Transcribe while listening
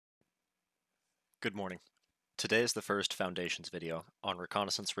Good morning. Today is the first Foundations video on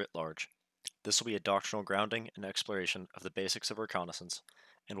reconnaissance writ large. This will be a doctrinal grounding and exploration of the basics of reconnaissance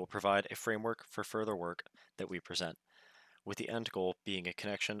and will provide a framework for further work that we present, with the end goal being a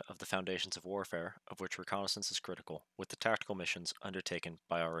connection of the foundations of warfare, of which reconnaissance is critical, with the tactical missions undertaken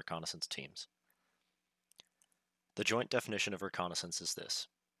by our reconnaissance teams. The joint definition of reconnaissance is this.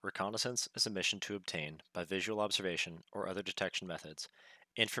 Reconnaissance is a mission to obtain, by visual observation or other detection methods,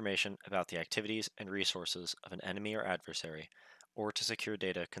 information about the activities and resources of an enemy or adversary, or to secure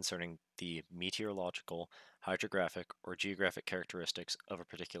data concerning the meteorological, hydrographic, or geographic characteristics of a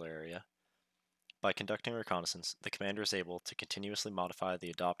particular area. By conducting reconnaissance, the commander is able to continuously modify the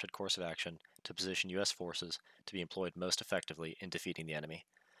adopted course of action to position U.S. forces to be employed most effectively in defeating the enemy.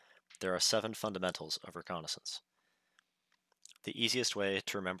 There are 7 fundamentals of reconnaissance. The easiest way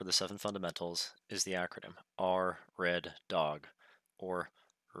to remember the 7 fundamentals is the acronym R Red Dog, or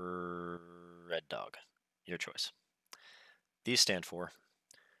Red Dog, your choice. These stand for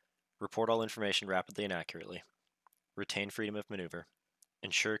report all information rapidly and accurately, retain freedom of maneuver,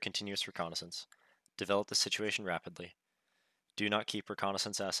 ensure continuous reconnaissance, develop the situation rapidly, do not keep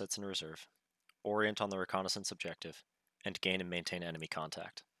reconnaissance assets in reserve, orient on the reconnaissance objective, and gain and maintain enemy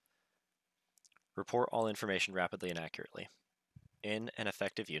contact. Report all information rapidly and accurately. In an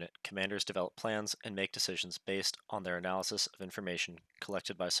effective unit, commanders develop plans and make decisions based on their analysis of information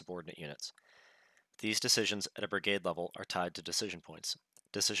collected by subordinate units. These decisions at a brigade level are tied to decision points.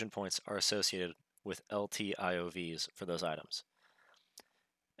 Decision points are associated with LTIOVs for those items.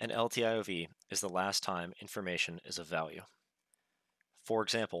 An LTIOV is the last time information is of value. For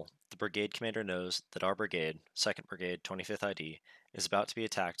example, the brigade commander knows that our brigade, 2nd Brigade, 25th ID, is about to be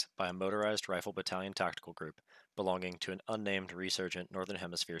attacked by a motorized rifle battalion tactical group belonging to an unnamed resurgent Northern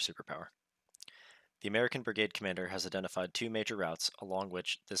Hemisphere superpower. The American brigade commander has identified 2 major routes along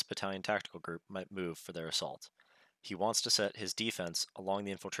which this battalion tactical group might move for their assault. He wants to set his defense along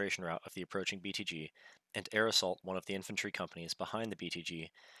the infiltration route of the approaching BTG and air assault one of the infantry companies behind the BTG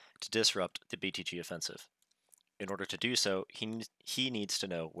to disrupt the BTG offensive. In order to do so, he needs to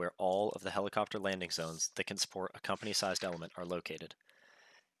know where all of the helicopter landing zones that can support a company-sized element are located.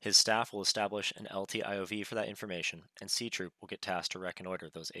 His staff will establish an LTIOV for that information, and C Troop will get tasked to reconnoiter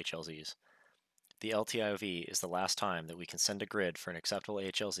those HLZs. The LTIOV is the last time that we can send a grid for an acceptable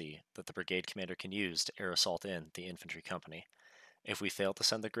HLZ that the brigade commander can use to air assault in the infantry company. If we fail to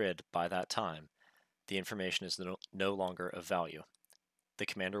send the grid by that time, the information is no longer of value. The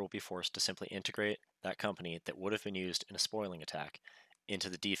commander will be forced to simply integrate that company that would have been used in a spoiling attack into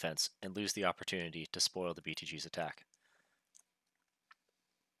the defense and lose the opportunity to spoil the BTG's attack.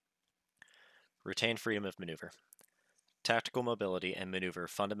 Retain freedom of maneuver. Tactical mobility and maneuver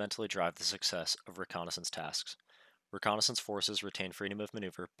fundamentally drive the success of reconnaissance tasks. Reconnaissance forces retain freedom of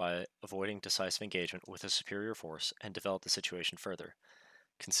maneuver by avoiding decisive engagement with a superior force and develop the situation further,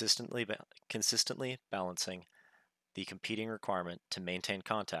 consistently balancing the competing requirement to maintain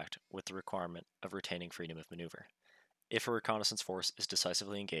contact with the requirement of retaining freedom of maneuver. If a reconnaissance force is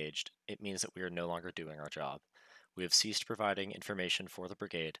decisively engaged, it means that we are no longer doing our job. We have ceased providing information for the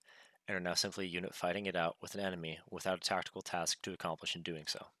brigade and are now simply a unit fighting it out with an enemy without a tactical task to accomplish in doing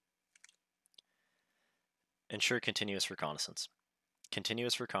so. Ensure continuous reconnaissance.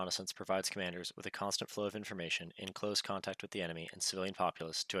 Continuous reconnaissance provides commanders with a constant flow of information in close contact with the enemy and civilian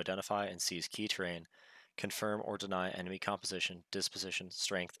populace to identify and seize key terrain, confirm or deny enemy composition, disposition,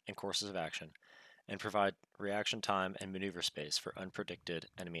 strength, and courses of action, and provide reaction time and maneuver space for unpredicted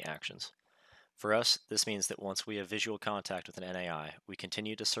enemy actions. For us, this means that once we have visual contact with an NAI, we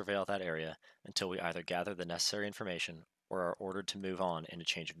continue to surveil that area until we either gather the necessary information or are ordered to move on in a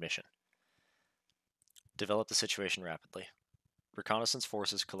change of mission. Develop the situation rapidly. Reconnaissance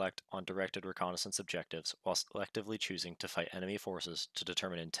forces collect on directed reconnaissance objectives while selectively choosing to fight enemy forces to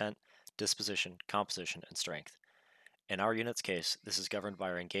determine intent, disposition, composition, and strength. In our unit's case, this is governed by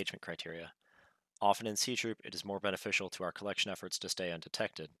our engagement criteria. Often in C Troop, it is more beneficial to our collection efforts to stay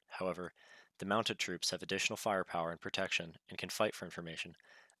undetected. However, the mounted troops have additional firepower and protection and can fight for information,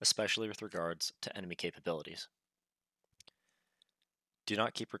 especially with regards to enemy capabilities. Do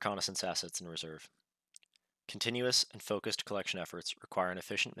not keep reconnaissance assets in reserve. Continuous and focused collection efforts require an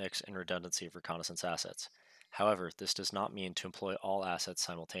efficient mix and redundancy of reconnaissance assets. However, this does not mean to employ all assets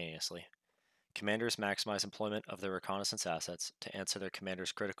simultaneously. Commanders maximize employment of their reconnaissance assets to answer their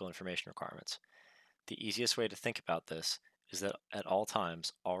commander's critical information requirements. The easiest way to think about this is that at all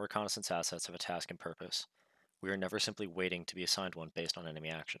times, all reconnaissance assets have a task and purpose. We are never simply waiting to be assigned one based on enemy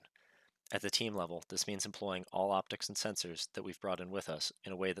action. At the team level, this means employing all optics and sensors that we've brought in with us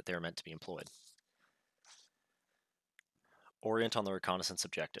in a way that they are meant to be employed. Orient on the reconnaissance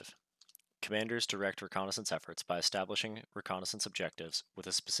objective. Commanders direct reconnaissance efforts by establishing reconnaissance objectives with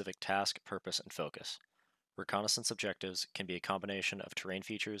a specific task, purpose, and focus. Reconnaissance objectives can be a combination of terrain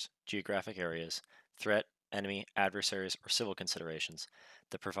features, geographic areas, threat, enemy, adversaries, or civil considerations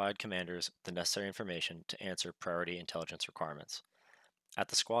that provide commanders the necessary information to answer priority intelligence requirements. At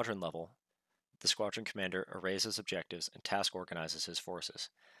the squadron level, the squadron commander arrays his objectives and task organizes his forces.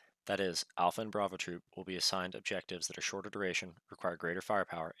 That is, Alpha and Bravo troop will be assigned objectives that are shorter duration, require greater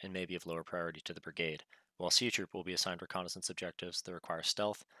firepower, and may be of lower priority to the brigade, while C troop will be assigned reconnaissance objectives that require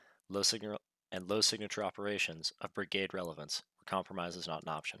stealth, low signature operations of brigade relevance, where compromise is not an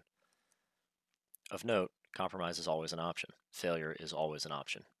option. Of note, compromise is always an option. Failure is always an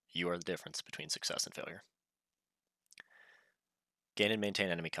option. You are the difference between success and failure. Gain and maintain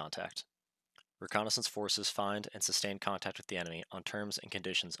enemy contact. Reconnaissance forces find and sustain contact with the enemy on terms and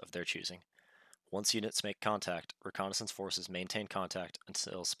conditions of their choosing. Once units make contact, reconnaissance forces maintain contact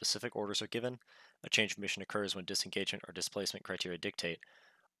until specific orders are given, a change of mission occurs when disengagement or displacement criteria dictate,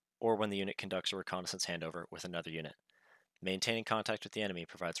 or when the unit conducts a reconnaissance handover with another unit. Maintaining contact with the enemy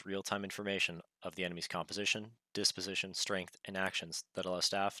provides real-time information of the enemy's composition, disposition, strength, and actions that allow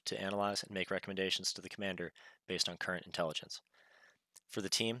staff to analyze and make recommendations to the commander based on current intelligence. For the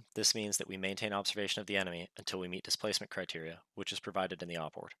team, this means that we maintain observation of the enemy until we meet displacement criteria, which is provided in the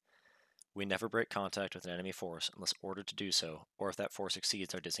op-ord. We never break contact with an enemy force unless ordered to do so, or if that force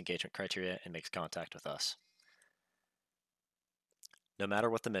exceeds our disengagement criteria and makes contact with us. No matter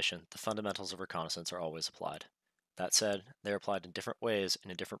what the mission, the fundamentals of reconnaissance are always applied. That said, they are applied in different ways and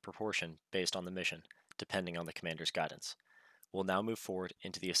in different proportion based on the mission, depending on the commander's guidance. We'll now move forward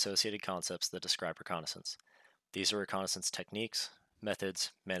into the associated concepts that describe reconnaissance. These are reconnaissance techniques,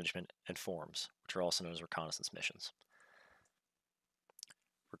 methods, management, and forms, which are also known as reconnaissance missions.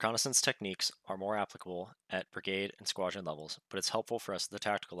 Reconnaissance techniques are more applicable at brigade and squadron levels, but it's helpful for us at the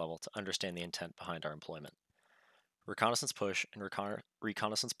tactical level to understand the intent behind our employment. Reconnaissance push and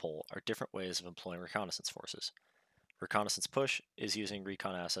reconnaissance pull are different ways of employing reconnaissance forces. Reconnaissance push is using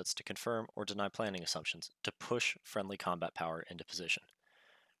recon assets to confirm or deny planning assumptions to push friendly combat power into position.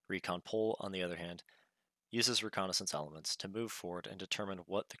 Recon pull, on the other hand, uses reconnaissance elements to move forward and determine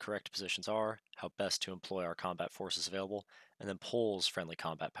what the correct positions are, how best to employ our combat forces available, and then pulls friendly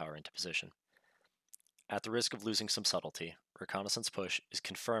combat power into position. At the risk of losing some subtlety, reconnaissance push is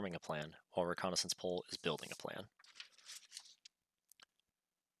confirming a plan, while reconnaissance pull is building a plan.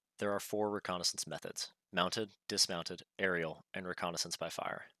 There are 4 reconnaissance methods: mounted, dismounted, aerial, and reconnaissance by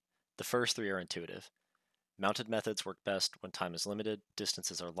fire. The first 3 are intuitive. Mounted methods work best when time is limited,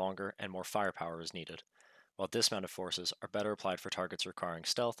 distances are longer, and more firepower is needed, while dismounted forces are better applied for targets requiring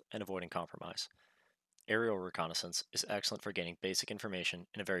stealth and avoiding compromise. Aerial reconnaissance is excellent for gaining basic information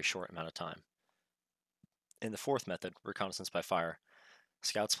in a very short amount of time. In the fourth method, reconnaissance by fire,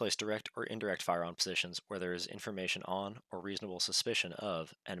 scouts place direct or indirect fire on positions where there is information on or reasonable suspicion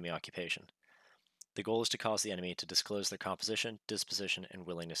of enemy occupation. The goal is to cause the enemy to disclose their composition, disposition, and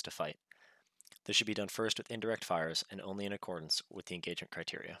willingness to fight. This should be done first with indirect fires and only in accordance with the engagement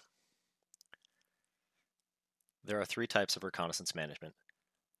criteria. There are 3 types of reconnaissance management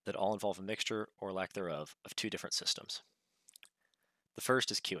that all involve a mixture, or lack thereof, of 2 different systems. The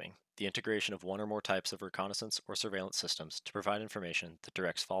first is queuing, the integration of one or more types of reconnaissance or surveillance systems to provide information that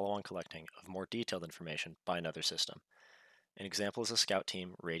directs follow-on collecting of more detailed information by another system. An example is a scout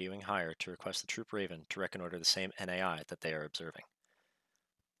team radioing higher to request the troop Raven to reconnoiter the same NAI that they are observing.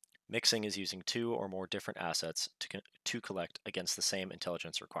 Mixing is using 2 or more different assets to collect against the same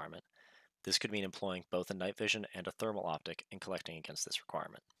intelligence requirement. This could mean employing both a night vision and a thermal optic in collecting against this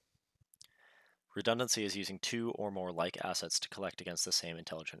requirement. Redundancy is using 2 or more like assets to collect against the same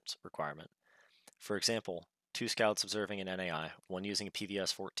intelligence requirement. For example, 2 scouts observing an NAI, one using a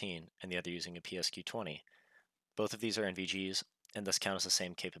PVS-14 and the other using a PSQ-20. Both of these are NVGs and thus count as the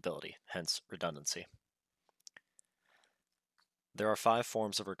same capability, hence redundancy. There are 5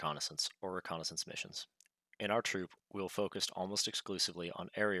 forms of reconnaissance, or reconnaissance missions. In our troop, we will focus almost exclusively on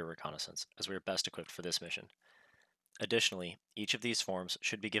area reconnaissance, as we are best equipped for this mission. Additionally, each of these forms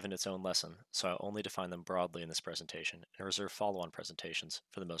should be given its own lesson, so I'll only define them broadly in this presentation and reserve follow-on presentations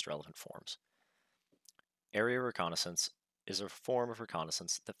for the most relevant forms. Area reconnaissance is a form of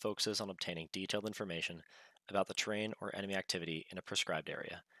reconnaissance that focuses on obtaining detailed information about the terrain or enemy activity in a prescribed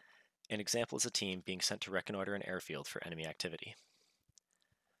area. An example is a team being sent to reconnoiter an airfield for enemy activity.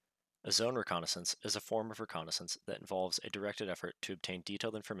 A zone reconnaissance is a form of reconnaissance that involves a directed effort to obtain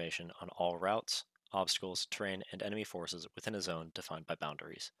detailed information on all routes, obstacles, terrain, and enemy forces within a zone defined by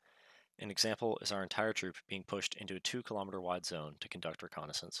boundaries. An example is our entire troop being pushed into a 2-kilometer wide zone to conduct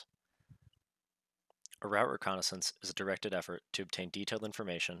reconnaissance. A route reconnaissance is a directed effort to obtain detailed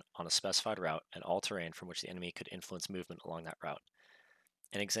information on a specified route and all terrain from which the enemy could influence movement along that route.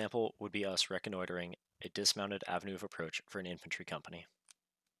 An example would be us reconnoitering a dismounted avenue of approach for an infantry company.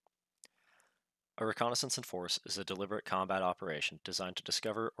 A reconnaissance in force is a deliberate combat operation designed to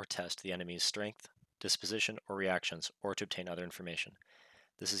discover or test the enemy's strength, disposition, or reactions, or to obtain other information.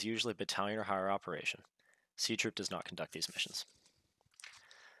 This is usually a battalion or higher operation. C Troop does not conduct these missions.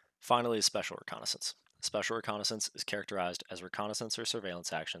 Finally, is special reconnaissance. Special reconnaissance is characterized as reconnaissance or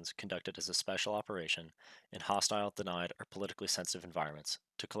surveillance actions conducted as a special operation in hostile, denied, or politically sensitive environments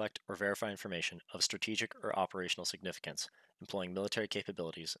to collect or verify information of strategic or operational significance, employing military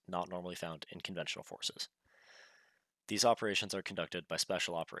capabilities not normally found in conventional forces. These operations are conducted by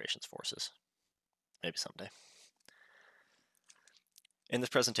Special Operations Forces. Maybe someday. In this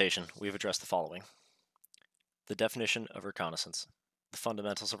presentation, we've addressed the following: the definition of reconnaissance, the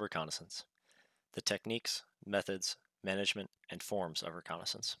fundamentals of reconnaissance, the techniques, methods, management, and forms of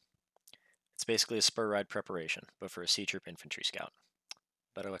reconnaissance. It's basically a Spur Ride preparation, but for a C Troop infantry scout.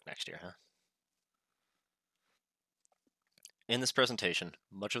 Better luck next year, huh? In this presentation,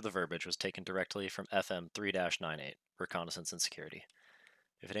 much of the verbiage was taken directly from FM 3-98, Reconnaissance and Security.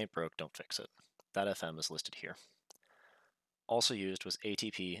 If it ain't broke, don't fix it. That FM is listed here. Also used was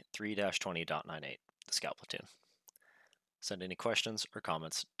ATP 3-20.98, the Scout Platoon. Send any questions or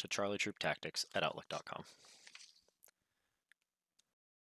comments to charlietrooptactics@outlook.com.